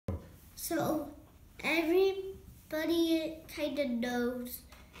So everybody kind of knows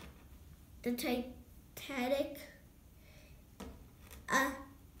the Titanic.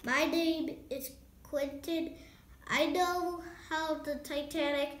 My name is Quentin. I know how the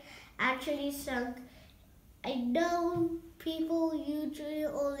Titanic actually sunk. I know people usually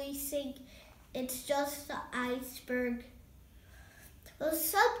only think it's just the iceberg. Well,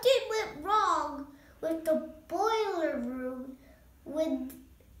 something went wrong with the boiler room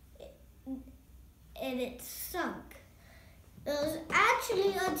and it sunk. It was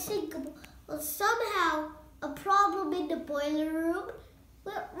actually unsinkable. Well, somehow a problem in the boiler room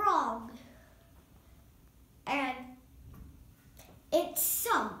went wrong and it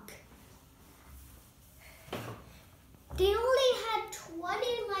sunk. They only had 20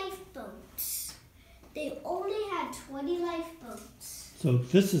 lifeboats. They only had 20 lifeboats. So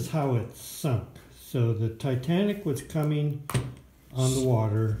this is how it sunk. So the Titanic was coming on the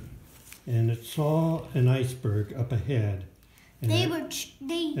water and it saw an iceberg up ahead. And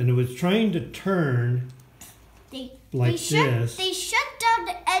it was trying to turn like this. They shut down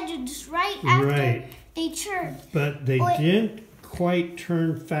the engines right after they turned. But they didn't quite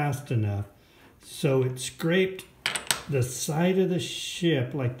turn fast enough. So it scraped the side of the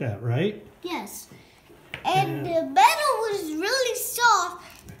ship like that, right? Yes. And the metal was really soft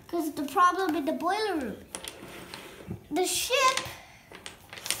because of the problem in the boiler room. The ship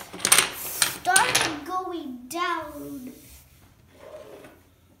started going down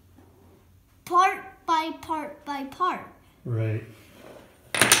part by part by part. Right.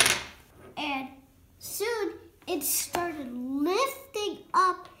 And soon it started lifting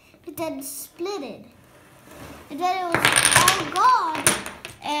up and then splitted. And then it was all gone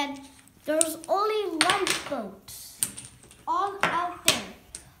and there was only lifeboats all out there.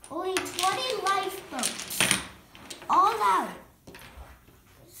 Only 20 lifeboats all out,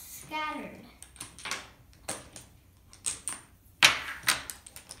 scattered.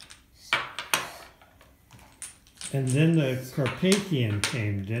 And then the Carpathian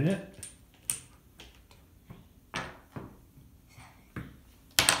came, didn't it?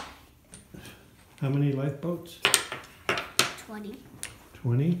 How many lifeboats? 20.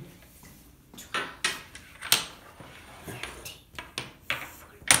 20? 12, 13,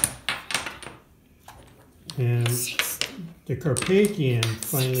 14, And 16, the Carpathian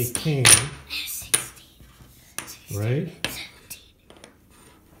finally came, 16, right? 17.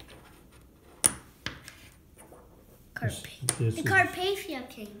 The Carpathia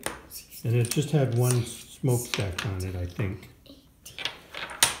came. 16, and it just had one smokestack on it, I think.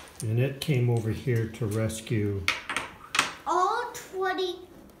 18. And it came over here to rescue All 20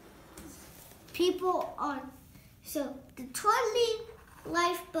 people on. So the 20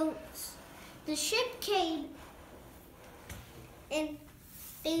 lifeboats, the ship came and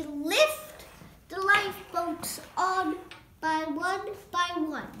they lift the lifeboats on by one.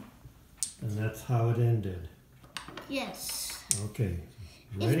 and that's how it ended. Yes. Okay,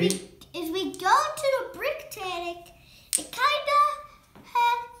 ready? As we go to the Titanic, it kind of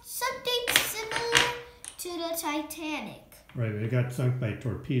had something similar to the Titanic. Right, it got sunk by a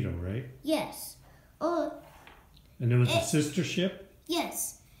torpedo, right? Yes. And it was a sister ship?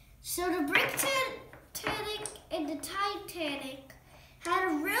 Yes. So the Titanic and the Titanic had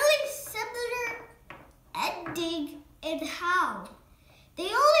a really similar ending in how they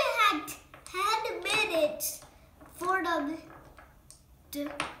only had 10 minutes for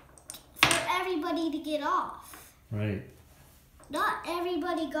everybody to get off. Right. Not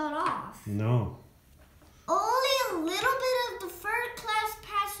everybody got off. No. Only a little bit of the first class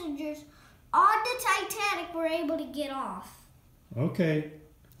passengers on the Titanic were able to get off. Okay.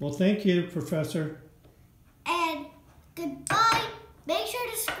 Well, thank you, Professor. And goodbye. Make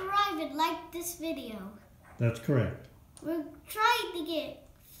sure to subscribe and like this video. That's correct. We're trying to get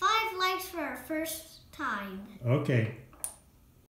 5 likes for our first time. Okay.